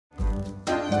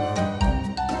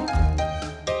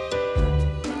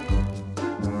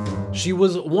She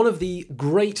was one of the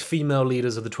great female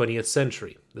leaders of the 20th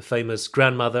century, the famous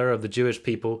grandmother of the Jewish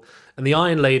people and the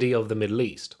Iron Lady of the Middle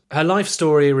East. Her life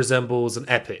story resembles an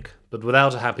epic, but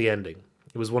without a happy ending.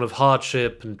 It was one of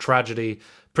hardship and tragedy,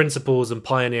 principles and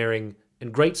pioneering,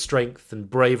 and great strength and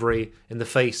bravery in the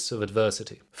face of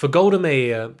adversity. For Golda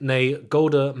Meir, née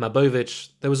Golda Mabovitch,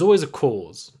 there was always a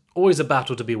cause, always a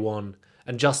battle to be won,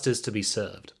 and justice to be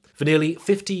served. For nearly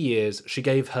 50 years, she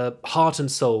gave her heart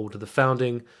and soul to the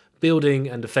founding, building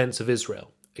and defense of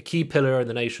Israel, a key pillar in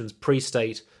the nation's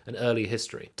pre-state and early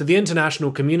history. To the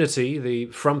international community, the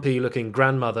frumpy-looking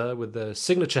grandmother with the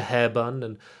signature hair bun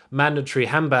and mandatory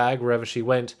handbag wherever she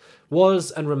went was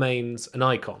and remains an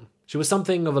icon. She was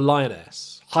something of a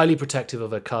lioness, highly protective of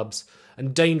her cubs,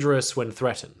 and dangerous when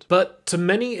threatened. But to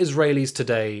many Israelis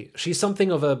today, she's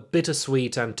something of a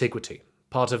bittersweet antiquity,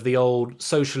 part of the old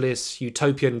socialist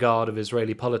utopian guard of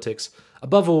Israeli politics.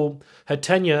 Above all, her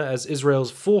tenure as Israel's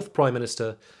fourth prime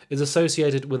minister is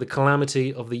associated with the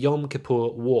calamity of the Yom Kippur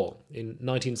War in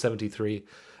 1973,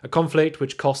 a conflict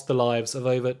which cost the lives of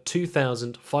over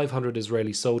 2,500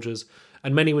 Israeli soldiers,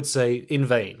 and many would say in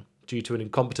vain, due to an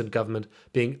incompetent government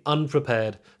being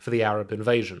unprepared for the Arab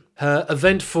invasion. Her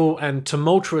eventful and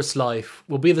tumultuous life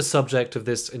will be the subject of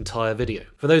this entire video.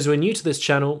 For those who are new to this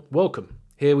channel, welcome.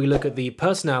 Here we look at the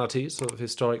personalities of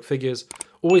historic figures,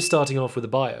 always starting off with a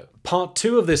bio. Part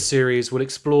 2 of this series will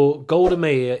explore Golda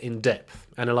Meir in depth,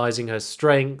 analysing her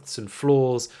strengths and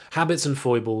flaws, habits and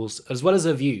foibles, as well as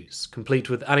her views, complete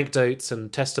with anecdotes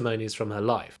and testimonies from her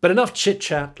life. But enough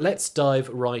chit-chat, let's dive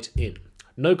right in.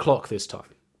 No clock this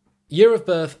time. Year of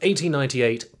birth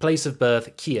 1898, place of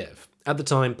birth Kiev, at the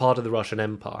time part of the Russian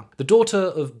Empire. The daughter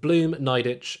of Blema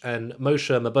Steinburg and Moshe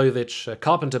Mabovitch, a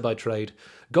carpenter by trade,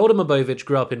 Golda Mabovitch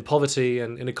grew up in poverty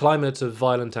and in a climate of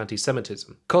violent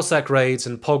anti-Semitism. Cossack raids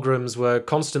and pogroms were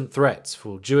constant threats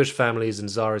for Jewish families in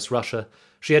Tsarist Russia.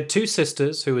 She had two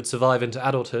sisters who would survive into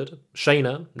adulthood,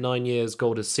 Shayna, 9 years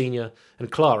Golda's senior, and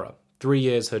Clara, 3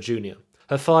 years her junior.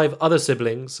 Her 5 other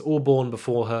siblings, all born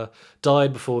before her,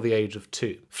 died before the age of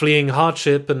 2. Fleeing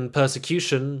hardship and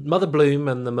persecution, Mother Bloom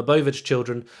and the Mabovitch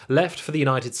children left for the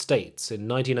United States in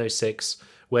 1906,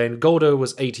 when Golda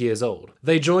was 8 years old.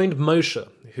 They joined Moshe,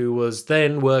 who was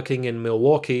then working in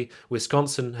Milwaukee,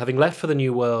 Wisconsin, having left for the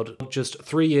New World just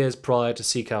 3 years prior to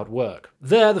seek out work.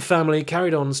 There, the family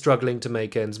carried on struggling to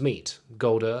make ends meet.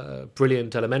 Golda, a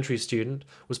brilliant elementary student,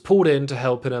 was pulled in to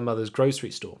help in her mother's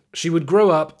grocery store. She would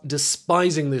grow up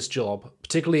despising this job,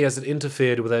 particularly as it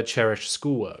interfered with her cherished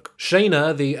schoolwork.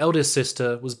 Shayna, the eldest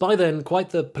sister, was by then quite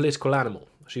the political animal.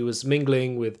 She was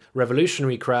mingling with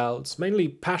revolutionary crowds, mainly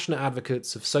passionate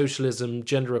advocates of socialism,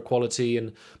 gender equality,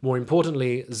 and, more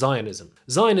importantly, Zionism.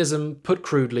 Zionism, put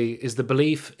crudely, is the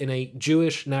belief in a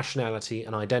Jewish nationality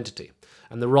and identity,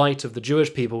 and the right of the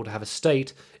Jewish people to have a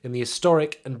state in the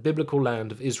historic and biblical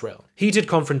land of Israel. Heated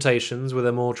confrontations with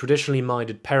her more traditionally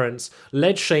minded parents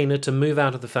led Shayna to move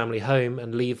out of the family home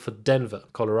and leave for Denver,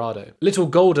 Colorado. Little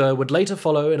Golda would later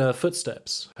follow in her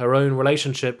footsteps. Her own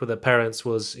relationship with her parents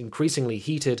was increasingly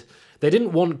heated. They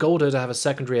didn't want Golda to have a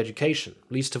secondary education,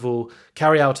 least of all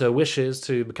carry out her wishes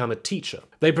to become a teacher.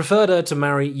 They preferred her to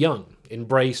marry young,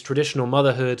 embrace traditional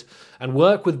motherhood, and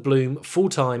work with Bloom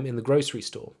full-time in the grocery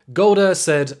store. Golda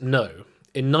said no.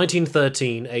 In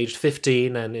 1913, aged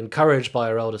 15 and encouraged by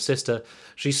her older sister,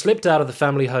 she slipped out of the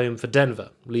family home for Denver,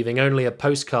 leaving only a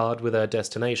postcard with her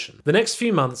destination. The next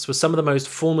few months were some of the most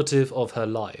formative of her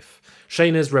life.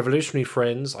 Shayna's revolutionary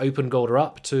friends opened Golda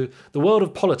up to the world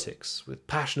of politics, with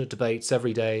passionate debates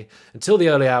every day until the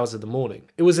early hours of the morning.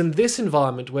 It was in this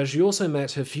environment where she also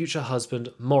met her future husband,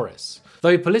 Morris.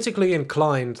 Though politically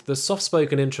inclined, the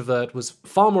soft-spoken introvert was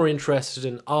far more interested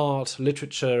in art,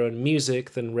 literature, and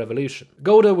music than revolution.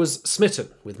 Golda was smitten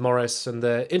with Morris, and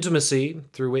their intimacy,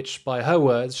 through which, by her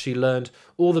words, she learned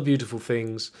all the beautiful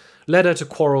things, led her to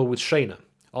quarrel with Shayna.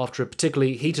 After a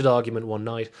particularly heated argument one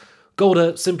night,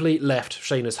 Golda simply left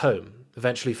Shayna's home,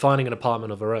 eventually finding an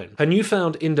apartment of her own. Her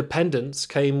newfound independence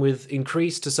came with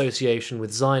increased association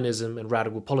with Zionism and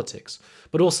radical politics,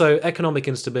 but also economic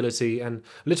instability and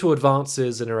little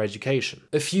advances in her education.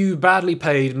 A few badly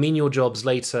paid menial jobs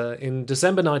later, in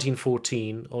December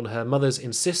 1914, on her mother's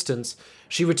insistence,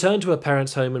 she returned to her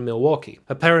parents' home in Milwaukee.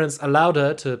 Her parents allowed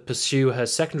her to pursue her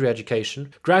secondary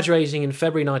education, graduating in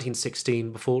February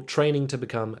 1916 before training to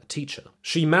become a teacher.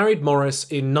 She married Morris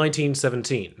in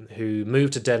 1917, who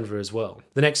moved to Denver as well.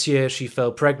 The next year, she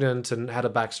fell pregnant and had a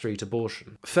backstreet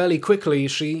abortion. Fairly quickly,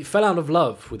 she fell out of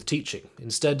love with teaching,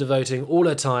 instead devoting all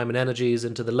her time and energies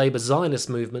into the Labour Zionist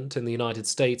movement in the United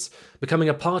States, becoming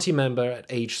a party member at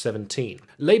age 17.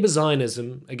 Labour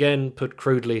Zionism, again put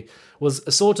crudely, was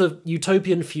a sort of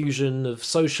utopian fusion of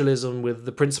socialism with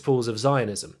the principles of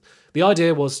Zionism. The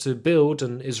idea was to build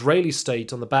an Israeli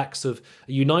state on the backs of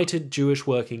a united Jewish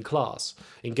working class,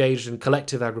 engaged in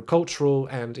collective agricultural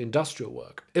and industrial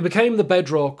work. It became the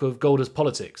bedrock of Golda's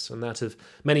politics and that of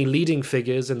many leading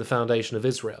figures in the foundation of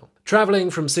Israel. Travelling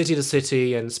from city to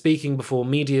city and speaking before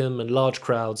medium and large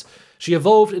crowds, she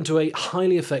evolved into a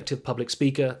highly effective public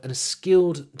speaker and a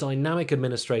skilled, dynamic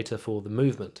administrator for the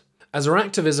movement. As her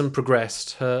activism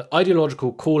progressed, her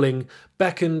ideological calling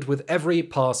beckoned with every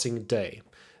passing day.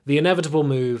 The inevitable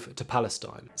move to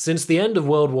Palestine. Since the end of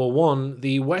World War I,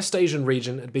 the West Asian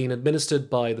region had been administered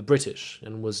by the British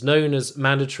and was known as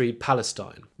Mandatory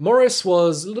Palestine. Morris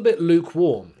was a little bit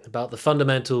lukewarm about the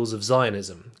fundamentals of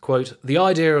Zionism. Quote, "The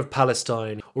idea of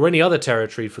Palestine or any other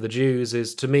territory for the Jews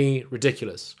is, to me,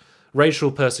 ridiculous.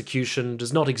 Racial persecution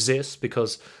does not exist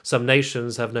because some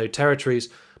nations have no territories,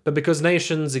 but because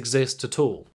nations exist at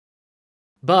all."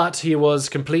 But he was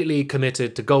completely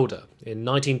committed to Golda. In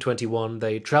 1921,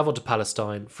 they travelled to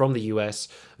Palestine from the US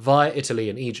via Italy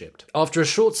and Egypt. After a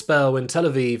short spell in Tel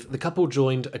Aviv, the couple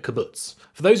joined a kibbutz.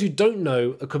 For those who don't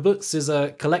know, a kibbutz is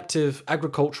a collective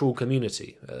agricultural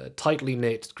community, a tightly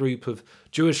knit group of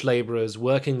Jewish labourers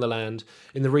working the land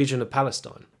in the region of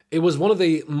Palestine. It was one of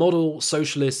the model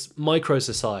socialist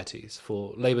micro-societies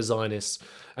for Labour Zionists,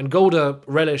 and Golda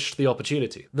relished the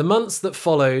opportunity. The months that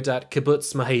followed at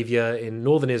Kibbutz Mahavia in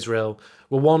northern Israel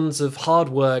were ones of hard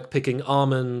work picking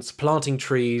almonds, planting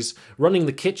trees, running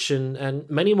the kitchen, and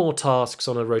many more tasks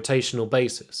on a rotational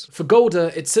basis. For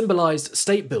Golda, it symbolised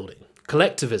state building,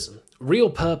 collectivism, real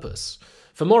purpose.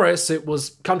 For Morris, it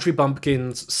was country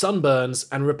bumpkins, sunburns,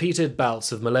 and repeated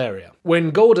bouts of malaria.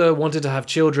 When Golda wanted to have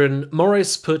children,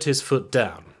 Morris put his foot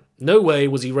down. No way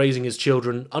was he raising his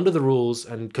children under the rules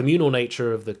and communal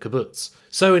nature of the kibbutz.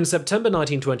 So in September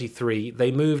 1923,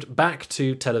 they moved back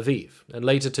to Tel Aviv, and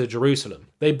later to Jerusalem.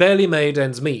 They barely made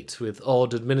ends meet with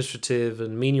odd administrative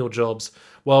and menial jobs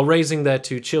while raising their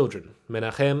two children,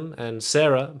 Menachem and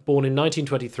Sarah, born in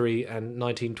 1923 and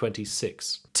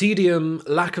 1926. Tedium,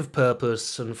 lack of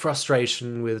purpose, and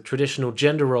frustration with traditional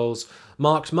gender roles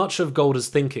marked much of Golda's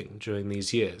thinking during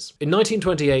these years. In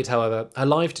 1928, however, her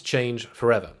life changed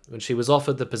forever when she was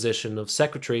offered the position of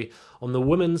secretary on the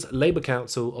Women's Labour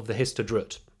Council of the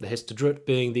Histadrut, the Histadrut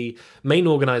being the main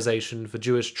organisation for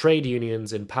Jewish trade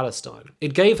unions in Palestine.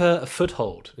 It gave her a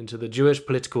foothold into the Jewish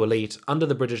political elite under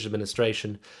the British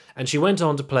administration, and she went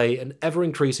on to play an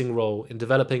ever-increasing role in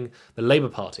developing the Labour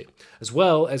Party, as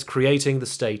well as creating the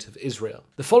State of Israel.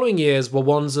 The following years were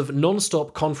ones of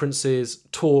non-stop conferences,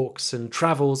 talks, and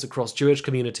travels across Jewish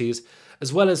communities,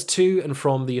 as well as to and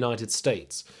from the United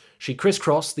States. She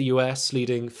crisscrossed the US,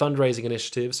 leading fundraising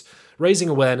initiatives, raising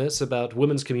awareness about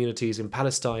women's communities in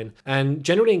Palestine, and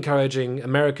generally encouraging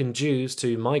American Jews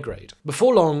to migrate.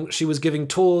 Before long, she was giving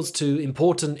tours to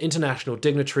important international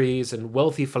dignitaries and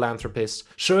wealthy philanthropists,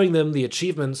 showing them the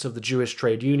achievements of the Jewish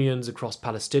trade unions across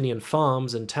Palestinian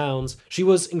farms and towns. She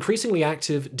was increasingly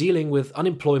active dealing with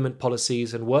unemployment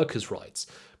policies and workers' rights,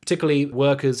 particularly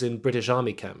workers in British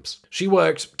army camps. She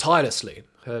worked tirelessly.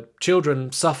 Her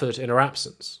children suffered in her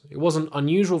absence. It wasn't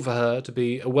unusual for her to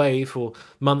be away for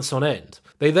months on end.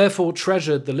 They therefore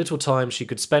treasured the little time she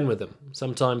could spend with them,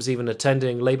 sometimes even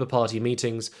attending Labour Party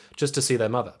meetings just to see their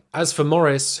mother. As for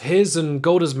Morris, his and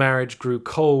Golda's marriage grew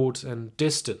cold and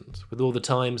distant with all the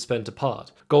time spent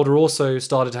apart. Golda also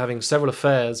started having several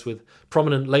affairs with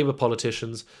prominent Labour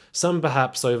politicians, some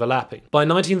perhaps overlapping. By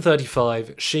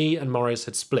 1935, she and Morris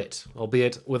had split,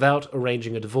 albeit without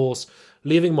arranging a divorce,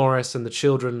 leaving Morris and the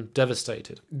children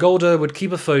devastated. Golda would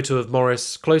keep a photo of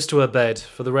Morris close to her bed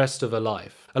for the rest of her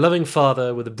life. A loving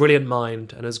father with a brilliant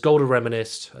mind, and as Golda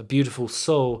reminisced, a beautiful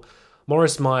soul,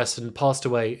 Morris Meyerson passed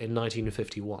away in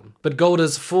 1951. But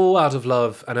Golda's fall out of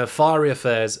love and her fiery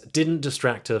affairs didn't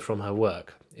distract her from her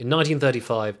work. In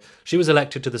 1935, she was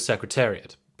elected to the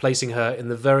Secretariat, placing her in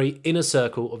the very inner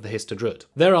circle of the Histadrut.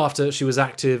 Thereafter, she was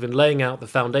active in laying out the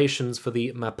foundations for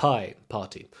the Mapai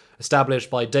party, established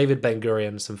by David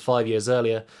Ben-Gurion some 5 years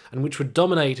earlier, and which would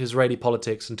dominate Israeli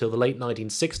politics until the late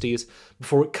 1960s,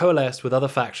 before it coalesced with other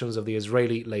factions of the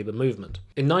Israeli labour movement.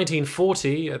 In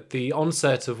 1940, at the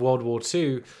onset of World War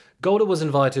II, Golda was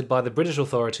invited by the British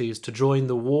authorities to join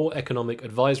the War Economic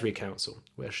Advisory Council,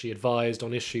 where she advised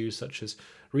on issues such as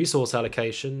resource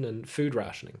allocation and food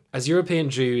rationing. As European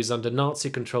Jews under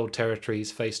Nazi-controlled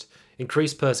territories faced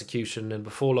increased persecution and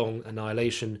before long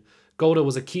annihilation, Golda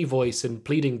was a key voice in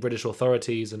pleading British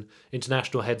authorities and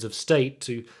international heads of state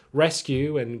to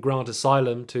rescue and grant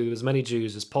asylum to as many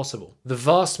Jews as possible. The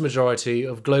vast majority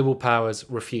of global powers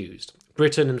refused.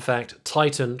 Britain, in fact,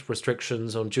 tightened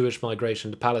restrictions on Jewish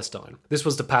migration to Palestine. This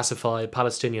was to pacify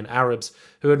Palestinian Arabs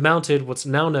who had mounted what's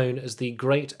now known as the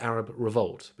Great Arab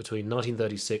Revolt between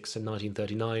 1936 and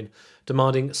 1939,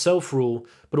 demanding self-rule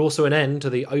but also an end to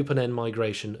the open-end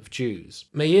migration of Jews.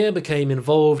 Meir became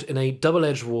involved in a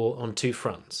double-edged war on two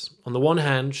fronts. On the one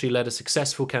hand, she led a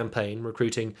successful campaign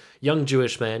recruiting young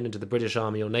Jewish men into the British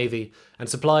Army or Navy and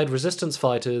supplied resistance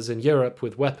fighters in Europe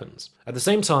with weapons. At the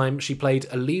same time, she played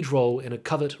a lead role in a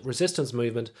covert resistance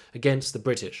movement against the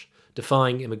British,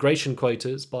 defying immigration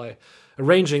quotas by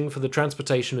arranging for the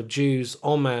transportation of Jews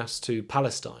en masse to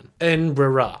Palestine. En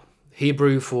Brera,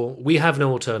 Hebrew for "we have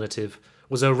no alternative,"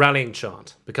 was a rallying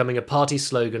chant, becoming a party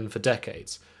slogan for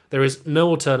decades. There is no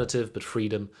alternative but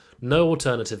freedom, no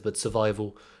alternative but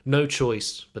survival, no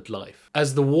choice but life.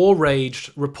 As the war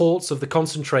raged, reports of the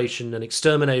concentration and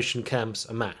extermination camps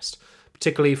amassed,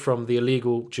 particularly from the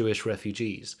illegal Jewish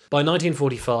refugees. By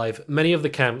 1945, many of the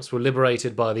camps were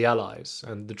liberated by the Allies,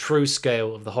 and the true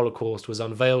scale of the Holocaust was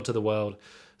unveiled to the world.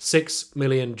 6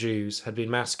 million Jews had been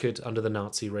massacred under the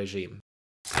Nazi regime.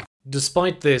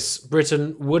 Despite this,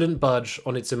 Britain wouldn't budge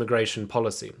on its immigration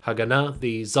policy. Haganah,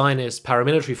 the Zionist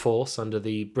paramilitary force under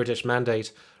the British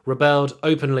Mandate, rebelled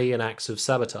openly in acts of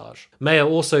sabotage. Meir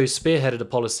also spearheaded a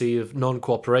policy of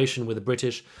non-cooperation with the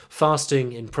British,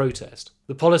 fasting in protest.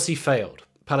 The policy failed.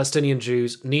 Palestinian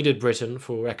Jews needed Britain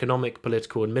for economic,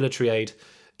 political and military aid,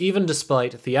 even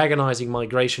despite the agonising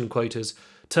migration quotas.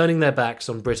 Turning their backs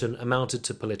on Britain amounted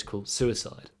to political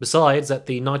suicide. Besides, at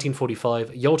the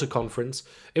 1945 Yalta Conference,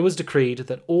 it was decreed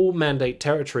that all mandate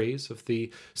territories of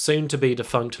the soon-to-be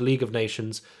defunct League of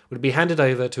Nations would be handed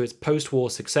over to its post-war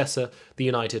successor, the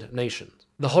United Nations.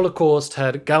 The Holocaust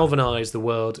had galvanised the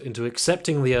world into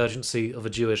accepting the urgency of a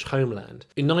Jewish homeland.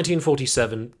 In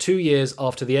 1947, 2 years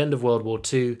after the end of World War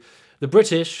II, the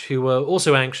British, who were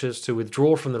also anxious to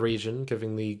withdraw from the region,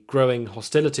 given the growing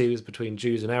hostilities between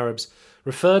Jews and Arabs,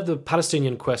 referred the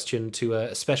Palestinian question to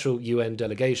a special UN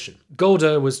delegation.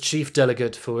 Golda was chief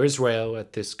delegate for Israel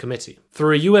at this committee.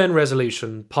 Through a UN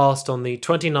resolution passed on the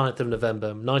 29th of November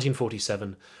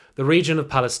 1947, the region of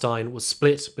Palestine was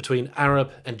split between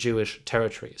Arab and Jewish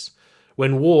territories.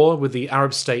 When war with the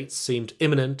Arab states seemed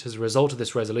imminent as a result of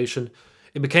this resolution,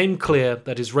 it became clear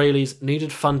that Israelis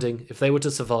needed funding if they were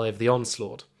to survive the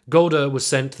onslaught. Golda was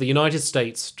sent to the United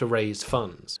States to raise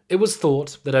funds. It was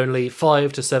thought that only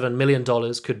 $5 to $7 million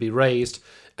could be raised,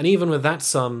 and even with that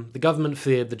sum, the government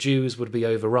feared the Jews would be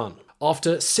overrun.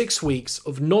 After 6 weeks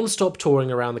of non-stop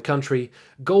touring around the country,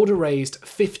 Golda raised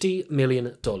 $50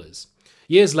 million.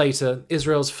 Years later,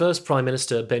 Israel's first Prime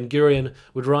Minister, Ben-Gurion,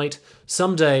 would write,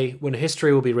 "Someday, when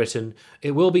history will be written,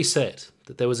 it will be said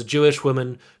that there was a Jewish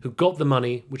woman who got the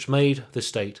money which made the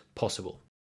state possible."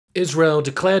 Israel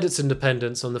declared its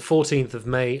independence on the 14th of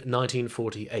May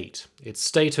 1948. Its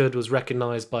statehood was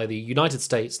recognised by the United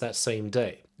States that same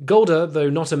day. Golda, though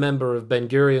not a member of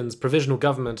Ben-Gurion's provisional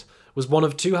government, was one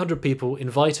of 200 people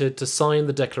invited to sign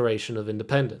the Declaration of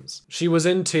Independence. She was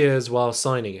in tears while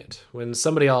signing it. When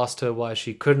somebody asked her why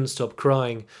she couldn't stop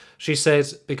crying, she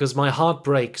said, "Because my heart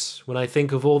breaks when I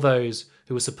think of all those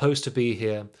who were supposed to be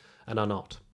here and are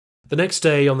not." The next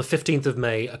day, on the 15th of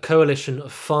May, a coalition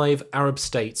of 5 Arab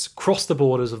states crossed the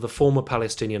borders of the former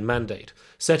Palestinian Mandate,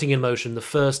 setting in motion the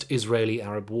first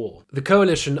Israeli-Arab War. The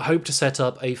coalition hoped to set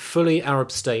up a fully Arab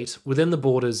state within the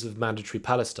borders of mandatory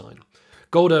Palestine.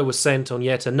 Golda was sent on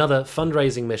yet another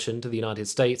fundraising mission to the United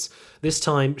States. This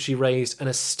time, she raised an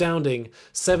astounding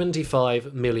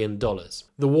 $75 million.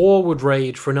 The war would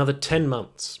rage for another 10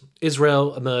 months.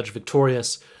 Israel emerged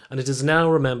victorious, and it is now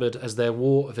remembered as their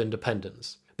War of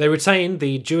Independence. They retained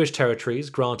the Jewish territories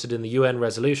granted in the UN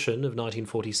resolution of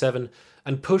 1947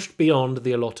 and pushed beyond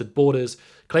the allotted borders,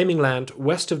 claiming land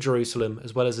west of Jerusalem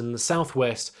as well as in the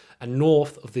southwest and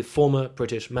north of the former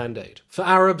British Mandate. For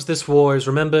Arabs, this war is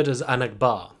remembered as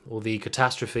An-Nakba, or the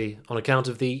catastrophe, on account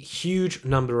of the huge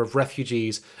number of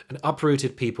refugees and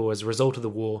uprooted people as a result of the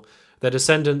war, their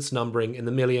descendants numbering in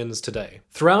the millions today.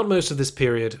 Throughout most of this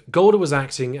period, Golda was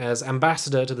acting as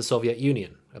ambassador to the Soviet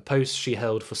Union, a post she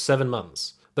held for 7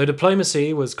 months. Though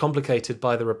diplomacy was complicated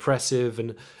by the repressive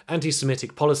and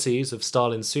anti-Semitic policies of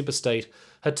Stalin's superstate,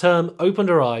 her term opened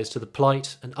her eyes to the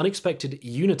plight and unexpected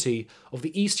unity of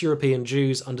the East European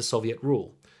Jews under Soviet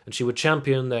rule. and she would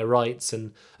champion their rights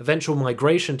and eventual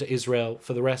migration to Israel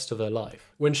for the rest of her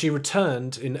life. When she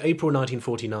returned in April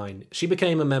 1949, she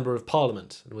became a member of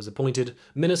parliament and was appointed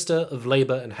Minister of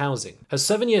Labour and Housing. Her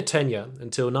 7-year tenure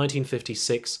until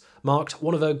 1956 marked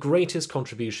one of her greatest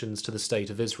contributions to the State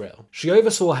of Israel. She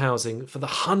oversaw housing for the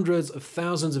hundreds of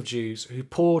thousands of Jews who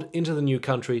poured into the new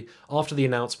country after the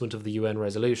announcement of the UN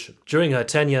resolution. During her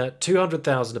tenure,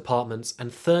 200,000 apartments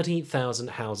and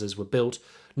 30,000 houses were built,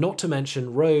 not to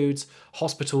mention roads,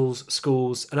 hospitals,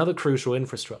 schools, and other crucial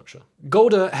infrastructure.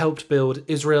 Golda helped build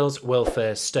Israel's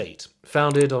welfare state,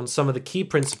 founded on some of the key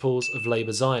principles of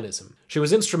Labour Zionism. She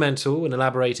was instrumental in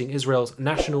elaborating Israel's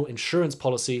national insurance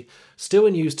policy, still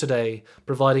in use today,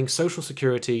 providing social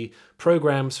security,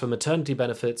 programs for maternity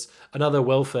benefits, and other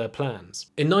welfare plans.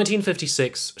 In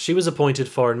 1956, she was appointed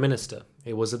foreign minister.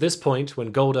 It was at this point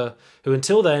when Golda, who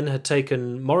until then had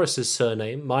taken Morris's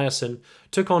surname, Meyerson,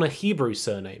 took on a Hebrew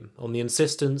surname on the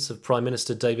insistence of Prime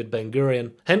Minister David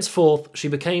Ben-Gurion. Henceforth, she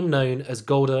became known as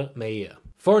Golda Meir.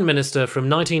 Foreign Minister from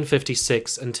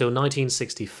 1956 until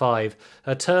 1965,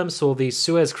 her term saw the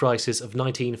Suez Crisis of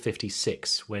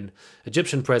 1956, when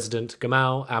Egyptian President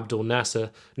Gamal Abdel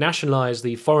Nasser nationalised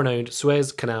the foreign-owned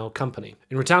Suez Canal Company.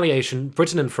 In retaliation,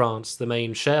 Britain and France, the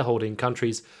main shareholding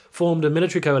countries, formed a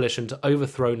military coalition to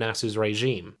overthrow Nasser's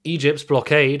regime. Egypt's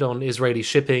blockade on Israeli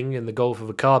shipping in the Gulf of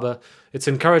Aqaba, its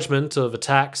encouragement of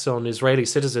attacks on Israeli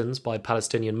citizens by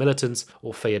Palestinian militants,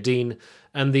 or Fayadeen,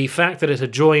 and the fact that it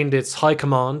had joined its high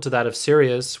command to that of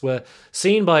Syria's were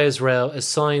seen by Israel as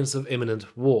signs of imminent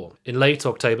war. In late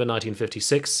October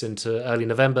 1956 into early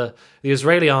November, the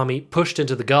Israeli army pushed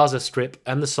into the Gaza Strip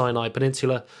and the Sinai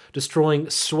Peninsula, destroying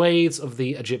swathes of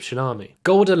the Egyptian army.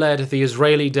 Golda led the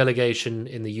Israeli delegation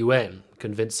in the UN,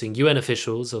 convincing UN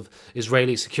officials of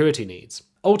Israeli security needs.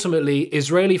 Ultimately,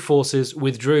 Israeli forces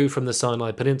withdrew from the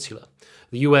Sinai Peninsula.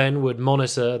 The UN would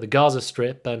monitor the Gaza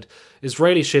Strip, and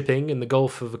Israeli shipping in the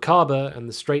Gulf of Aqaba and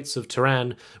the Straits of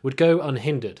Tiran would go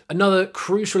unhindered. Another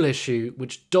crucial issue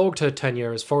which dogged her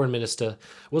tenure as foreign minister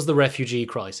was the refugee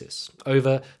crisis.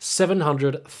 Over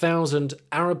 700,000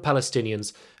 Arab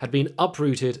Palestinians had been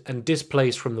uprooted and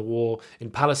displaced from the war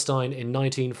in Palestine in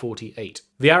 1948.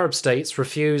 The Arab states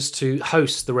refused to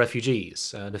host the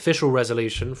refugees. An official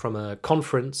resolution from a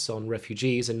conference on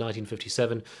refugees in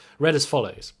 1957 read as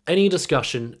follows: "Any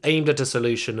discussion aimed at a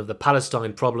solution of the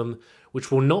Palestine problem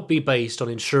which will not be based on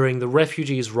ensuring the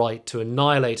refugees' right to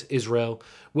annihilate Israel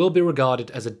will be regarded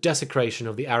as a desecration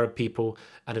of the Arab people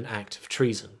and an act of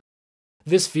treason."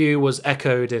 This view was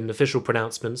echoed in official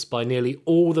pronouncements by nearly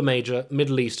all the major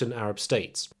Middle Eastern Arab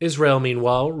states. Israel,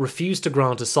 meanwhile, refused to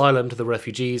grant asylum to the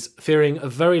refugees, fearing a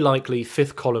very likely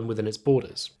fifth column within its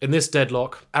borders. In this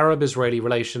deadlock, Arab-Israeli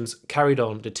relations carried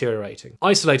on deteriorating.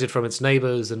 Isolated from its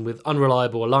neighbours and with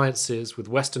unreliable alliances with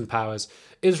Western powers,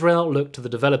 Israel looked to the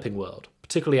developing world,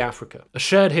 particularly Africa. A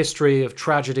shared history of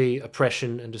tragedy,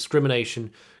 oppression, and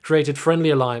discrimination created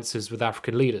friendly alliances with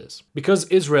African leaders. Because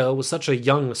Israel was such a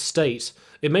young state,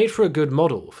 it made for a good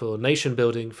model for nation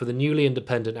building for the newly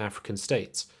independent African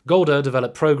states. Golda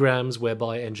developed programs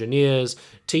whereby engineers,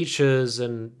 teachers,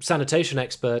 and sanitation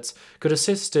experts could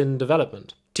assist in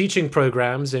development. Teaching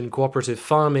programs in cooperative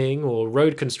farming or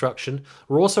road construction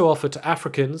were also offered to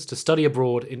Africans to study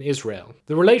abroad in Israel.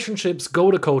 The relationships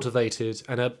Golda cultivated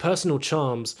and her personal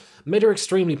charms made her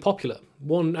extremely popular.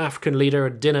 One African leader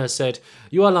at dinner said,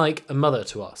 "You are like a mother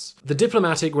to us." The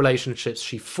diplomatic relationships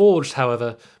she forged,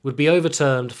 however, would be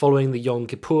overturned following the Yom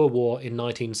Kippur War in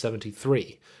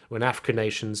 1973, when African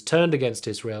nations turned against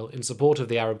Israel in support of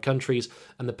the Arab countries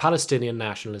and the Palestinian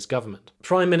nationalist government.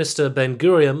 Prime Minister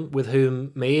Ben-Gurion, with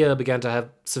whom Meir began to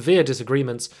have severe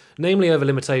disagreements, namely over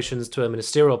limitations to her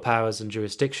ministerial powers and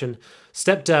jurisdiction,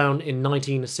 stepped down in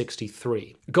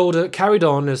 1963. Golda carried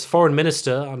on as foreign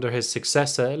minister under his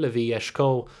successor, Levi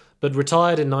Eshkol, but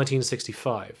retired in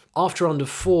 1965. After under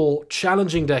 4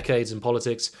 challenging decades in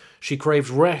politics, she craved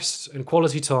rest and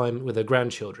quality time with her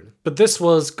grandchildren. But this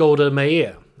was Golda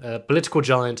Meir, a political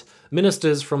giant.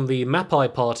 Ministers from the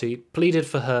Mapai party pleaded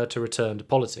for her to return to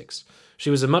politics. She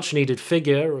was a much-needed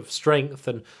figure of strength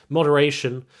and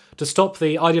moderation to stop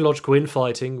the ideological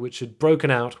infighting which had broken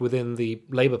out within the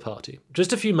Labour Party.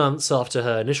 Just a few months after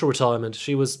her initial retirement,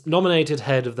 she was nominated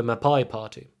head of the Mapai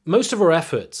party. Most of her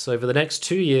efforts over the next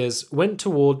 2 years went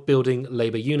toward building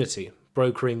Labour unity,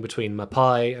 brokering between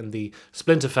Mapai and the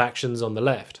splinter factions on the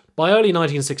left. By early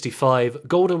 1965,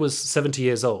 Golda was 70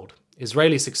 years old.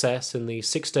 Israeli success in the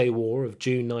Six-Day War of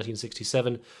June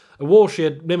 1967, a war she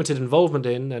had limited involvement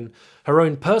in, and her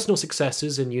own personal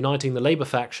successes in uniting the Labour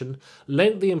faction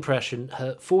lent the impression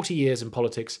her 40 years in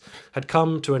politics had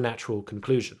come to a natural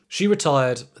conclusion. She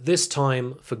retired, this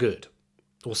time for good.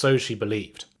 or so she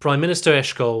believed. Prime Minister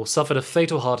Eshkol suffered a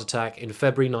fatal heart attack in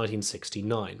February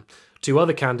 1969. Two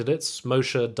other candidates,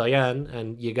 Moshe Dayan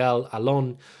and Yigal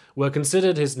Allon, were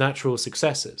considered his natural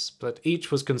successors, but each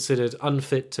was considered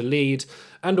unfit to lead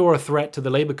and or a threat to the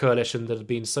Labour coalition that had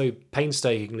been so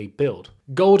painstakingly built.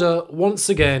 Golda once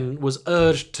again was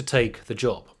urged to take the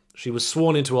job. She was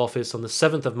sworn into office on the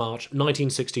 7th of March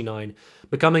 1969,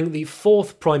 becoming the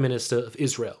fourth Prime Minister of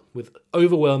Israel, with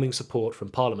overwhelming support from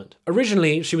Parliament.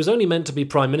 Originally, she was only meant to be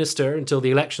Prime Minister until the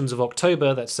elections of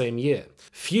October that same year.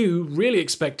 Few really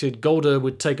expected Golda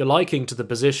would take a liking to the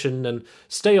position and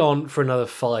stay on for another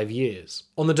 5 years.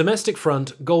 On the domestic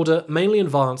front, Golda mainly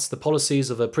advanced the policies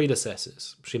of her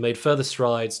predecessors. She made further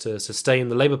strides to sustain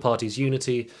the Labour Party's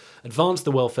unity, advance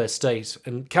the welfare state,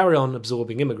 and carry on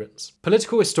absorbing immigrants.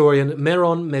 Political historian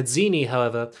Meron Mezzini,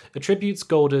 however, attributes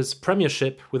Golda's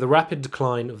premiership with a rapid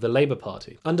decline of the Labour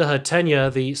Party. Under her tenure,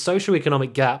 the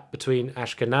socio-economic gap between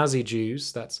Ashkenazi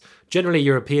Jews, that's generally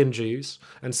European Jews,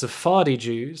 and Sephardi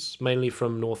Jews, mainly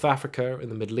from North Africa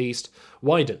and the Middle East,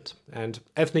 widened, and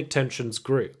ethnic tensions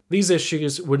grew. These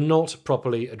issues were not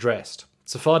properly addressed.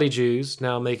 Sephardi Jews,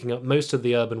 now making up most of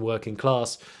the urban working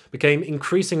class, became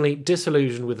increasingly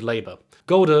disillusioned with Labour.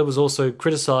 Golda was also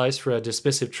criticised for her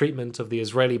dismissive treatment of the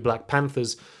Israeli Black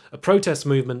Panthers, a protest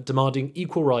movement demanding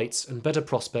equal rights and better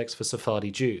prospects for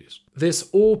Sephardi Jews. This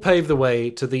all paved the way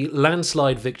to the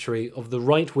landslide victory of the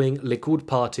right-wing Likud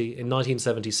party in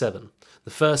 1977,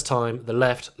 the first time the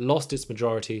left lost its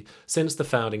majority since the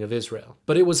founding of Israel.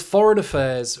 But it was foreign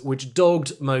affairs which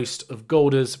dogged most of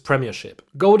Golda's premiership.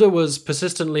 Golda was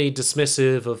persistently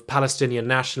dismissive of Palestinian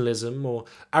nationalism or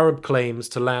Arab claims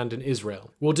to land in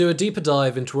Israel. We'll do a deeper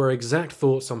dive into her exact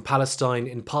thoughts on Palestine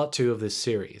in part 2 of this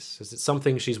series, as it's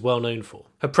something she's well known for.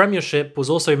 Her premiership was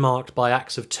also marked by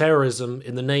acts of terrorism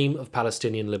in the name of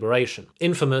Palestinian liberation.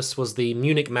 Infamous was the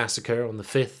Munich massacre on the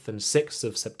 5th and 6th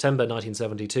of September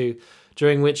 1972,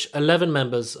 during which 11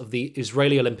 members of the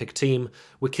Israeli Olympic team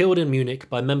were killed in Munich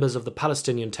by members of the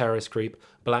Palestinian terrorist group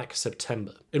Black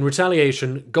September. In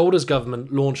retaliation, Golda's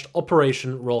government launched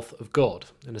Operation Wrath of God,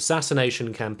 an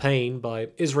assassination campaign by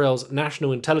Israel's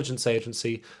national intelligence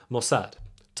agency, Mossad,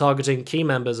 targeting key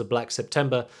members of Black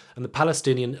September and the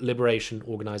Palestinian Liberation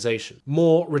Organization.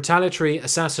 More retaliatory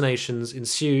assassinations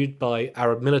ensued by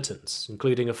Arab militants,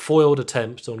 including a foiled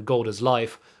attempt on Golda's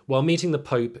life while meeting the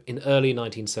Pope in early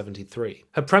 1973.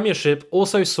 Her premiership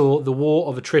also saw the War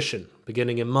of Attrition,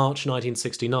 beginning in March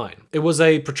 1969. It was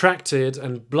a protracted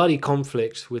and bloody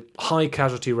conflict with high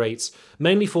casualty rates,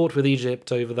 mainly fought with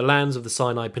Egypt over the lands of the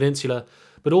Sinai Peninsula,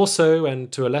 but also,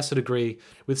 and to a lesser degree,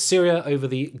 with Syria over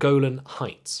the Golan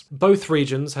Heights. Both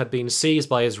regions had been seized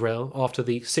by Israel after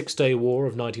the Six-Day War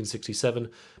of 1967,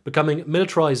 becoming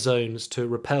militarized zones to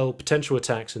repel potential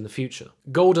attacks in the future.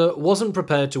 Golda wasn't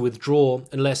prepared to withdraw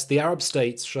unless the Arab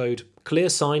states showed clear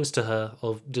signs to her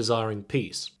of desiring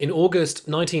peace. In August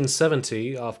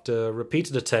 1970, after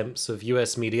repeated attempts of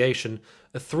US mediation,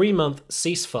 a 3-month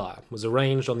ceasefire was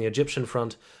arranged on the Egyptian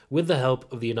front with the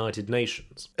help of the United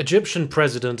Nations. Egyptian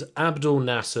President Abdel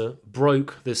Nasser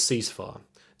broke this ceasefire,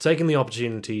 taking the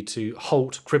opportunity to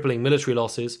halt crippling military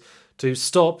losses, to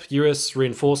stop US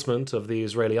reinforcement of the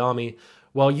Israeli army,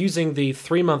 while using the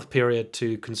 3-month period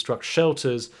to construct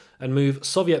shelters and move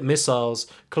Soviet missiles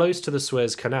close to the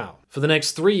Suez Canal. For the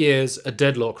next 3 years, a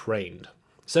deadlock reigned.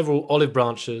 Several olive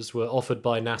branches were offered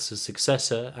by Nasser's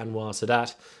successor, Anwar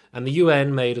Sadat, and the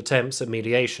UN made attempts at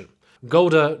mediation.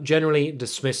 Golda generally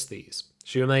dismissed these.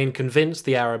 She remained convinced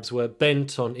the Arabs were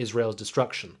bent on Israel's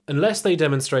destruction. Unless they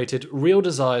demonstrated real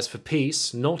desires for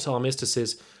peace, not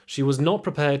armistices, she was not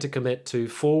prepared to commit to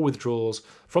full withdrawals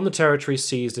from the territory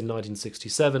seized in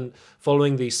 1967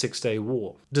 following the Six-Day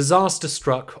War. Disaster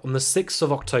struck on the 6th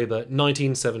of October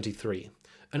 1973.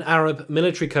 An Arab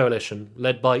military coalition,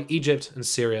 led by Egypt and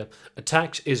Syria,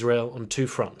 attacked Israel on 2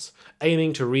 fronts,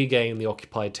 aiming to regain the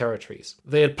occupied territories.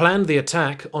 They had planned the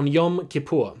attack on Yom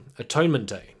Kippur, Atonement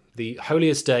Day, the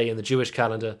holiest day in the Jewish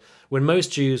calendar, when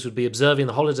most Jews would be observing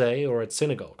the holiday or at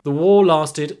synagogue. The war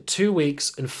lasted 2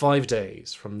 weeks and 5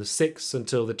 days, from the 6th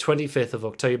until the 25th of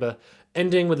October,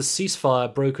 ending with a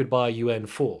ceasefire brokered by a UN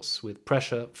force, with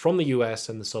pressure from the US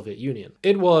and the Soviet Union.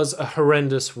 It was a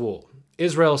horrendous war.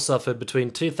 Israel suffered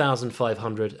between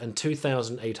 2,500 and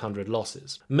 2,800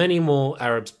 losses. Many more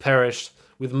Arabs perished,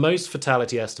 with most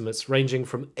fatality estimates ranging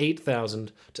from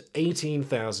 8,000 to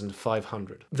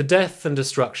 18,500. The death and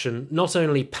destruction not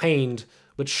only pained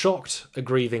but shocked a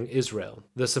grieving Israel.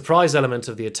 The surprise element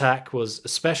of the attack was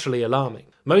especially alarming.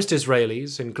 Most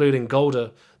Israelis, including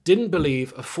Golda, didn't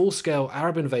believe a full-scale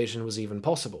Arab invasion was even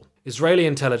possible. Israeli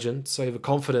intelligence,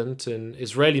 overconfident in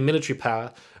Israeli military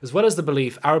power, as well as the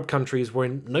belief Arab countries were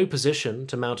in no position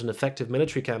to mount an effective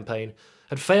military campaign,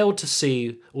 had failed to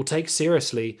see or take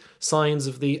seriously signs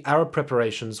of the Arab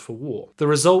preparations for war. The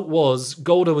result was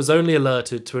Golda was only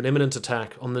alerted to an imminent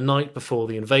attack on the night before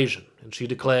the invasion, and she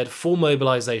declared full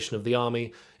mobilization of the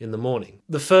army in the morning.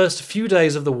 The first few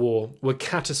days of the war were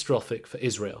catastrophic for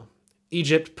Israel.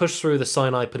 Egypt pushed through the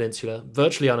Sinai Peninsula,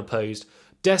 virtually unopposed,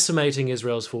 decimating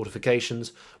Israel's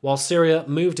fortifications, while Syria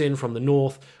moved in from the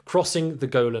north, crossing the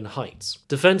Golan Heights.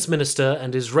 Defense Minister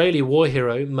and Israeli war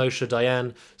hero Moshe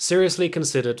Dayan seriously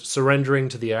considered surrendering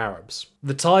to the Arabs.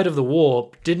 The tide of the war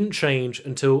didn't change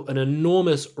until an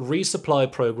enormous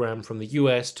resupply program from the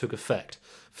US took effect,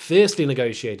 fiercely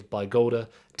negotiated by Golda,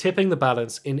 tipping the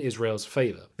balance in Israel's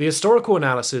favour. The historical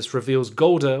analysis reveals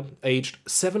Golda, aged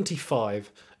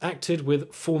 75, acted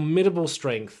with formidable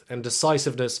strength and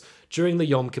decisiveness during the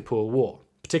Yom Kippur War,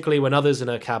 particularly when others in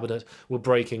her cabinet were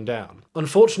breaking down.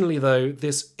 Unfortunately, though,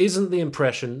 this isn't the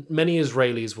impression many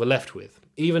Israelis were left with,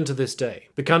 even to this day.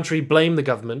 The country blamed the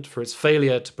government for its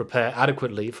failure to prepare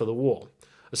adequately for the war.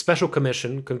 A special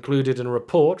commission concluded in a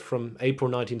report from April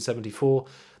 1974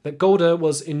 that Golda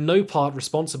was in no part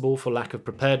responsible for lack of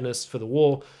preparedness for the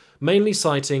war, mainly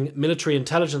citing military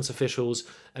intelligence officials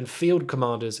and field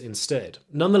commanders instead.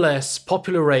 Nonetheless,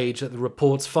 popular rage at the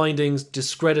report's findings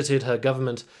discredited her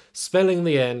government, spelling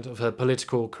the end of her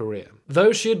political career.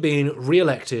 Though she had been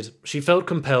re-elected, she felt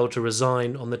compelled to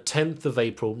resign on the 10th of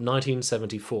April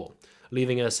 1974,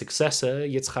 leaving her successor,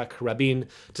 Yitzhak Rabin,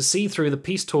 to see through the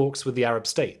peace talks with the Arab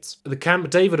states. The Camp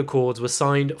David Accords were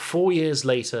signed 4 years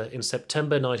later in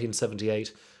September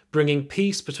 1978, bringing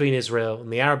peace between Israel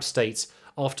and the Arab states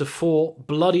after 4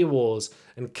 bloody wars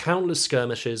and countless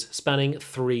skirmishes spanning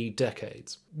 3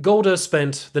 decades. Golda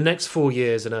spent the next 4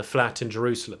 years in her flat in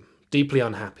Jerusalem, deeply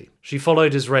unhappy. She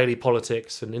followed Israeli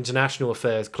politics and international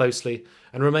affairs closely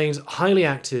and remained highly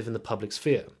active in the public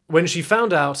sphere. When she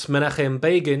found out Menachem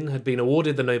Begin had been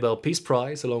awarded the Nobel Peace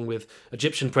Prize along with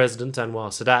Egyptian President Anwar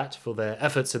Sadat for their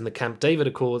efforts in the Camp David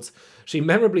Accords, she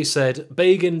memorably said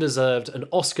Begin deserved an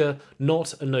Oscar,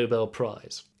 not a Nobel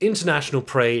Prize. International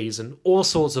praise and all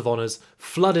sorts of honours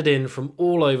flooded in from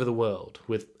all over the world,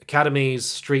 with academies,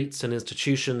 streets and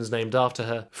institutions named after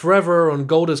her. Forever on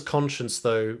Golda's conscience,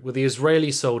 though, were the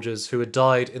Israeli soldiers who had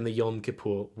died in the Yom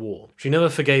Kippur War. She never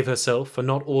forgave herself for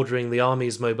not ordering the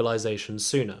army's mobilization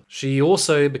sooner. She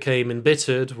also became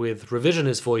embittered with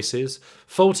revisionist voices,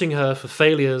 faulting her for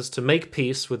failures to make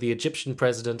peace with the Egyptian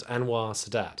president Anwar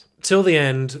Sadat. Till the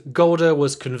end, Golda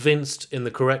was convinced in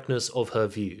the correctness of her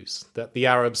views, that the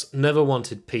Arabs never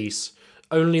wanted peace,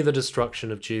 only the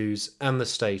destruction of Jews and the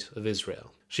state of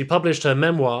Israel. She published her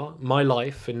memoir, My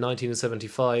Life, in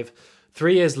 1975.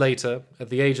 3 years later, at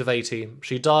the age of 80,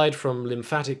 she died from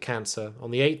lymphatic cancer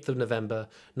on the 8th of November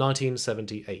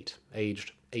 1978,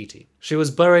 aged 80. She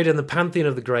was buried in the Pantheon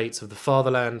of the Greats of the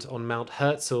Fatherland on Mount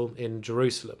Herzl in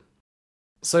Jerusalem.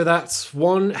 So that's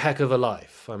one heck of a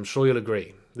life, I'm sure you'll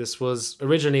agree. This was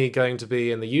originally going to be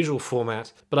in the usual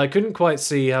format, but I couldn't quite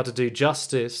see how to do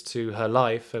justice to her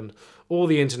life and all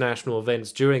the international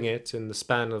events during it in the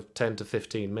span of 10 to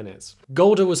 15 minutes.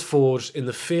 Golda was forged in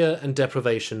the fear and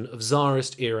deprivation of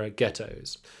Tsarist-era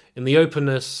ghettos. In the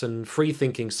openness and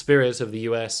free-thinking spirit of the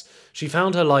US, she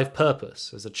found her life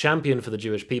purpose as a champion for the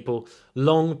Jewish people,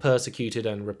 long persecuted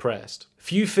and repressed.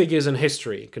 Few figures in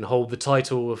history can hold the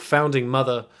title of founding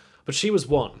mother, but she was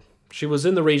one. She was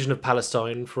in the region of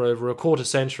Palestine for over a quarter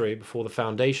century before the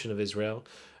foundation of Israel,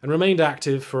 and remained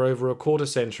active for over a quarter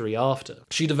century after.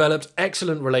 She developed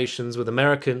excellent relations with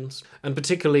Americans, and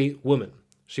particularly women.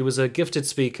 She was a gifted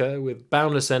speaker with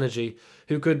boundless energy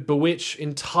who could bewitch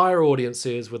entire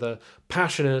audiences with a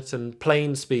passionate and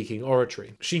plain-speaking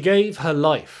oratory. She gave her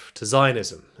life to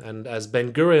Zionism, and as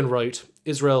Ben-Gurion wrote,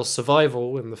 Israel's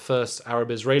survival in the First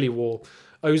Arab-Israeli War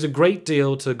owes a great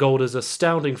deal to Golda's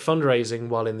astounding fundraising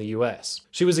while in the US.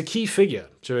 She was a key figure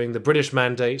during the British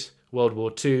Mandate, World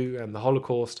War II and the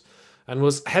Holocaust, and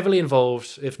was heavily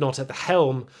involved, if not at the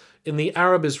helm, in the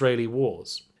Arab-Israeli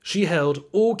wars. She held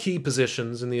all key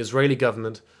positions in the Israeli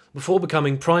government before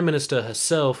becoming Prime Minister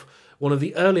herself, one of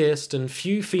the earliest and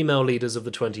few female leaders of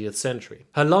the 20th century.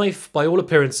 Her life, by all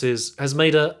appearances, has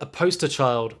made her a poster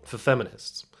child for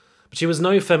feminists. But she was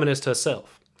no feminist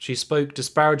herself. She spoke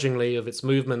disparagingly of its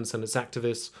movements and its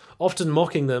activists, often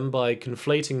mocking them by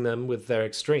conflating them with their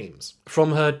extremes.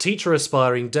 From her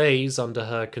teacher-aspiring days under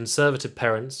her conservative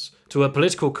parents to her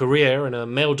political career in a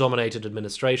male-dominated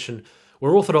administration,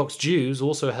 where Orthodox Jews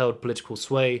also held political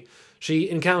sway, she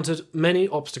encountered many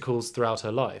obstacles throughout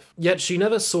her life. Yet she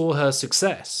never saw her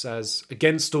success as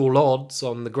against all odds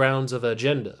on the grounds of her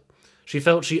gender. She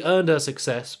felt she earned her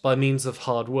success by means of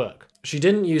hard work. She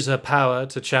didn't use her power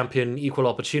to champion equal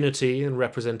opportunity and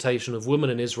representation of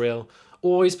women in Israel,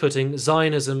 always putting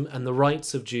Zionism and the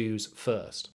rights of Jews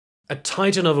first. A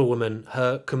titan of a woman,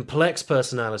 her complex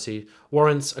personality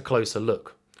warrants a closer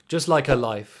look. Just like her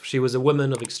life, she was a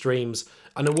woman of extremes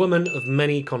and a woman of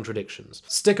many contradictions.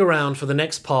 Stick around for the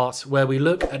next part where we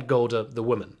look at Golda the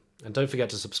woman, and don't forget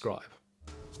to subscribe.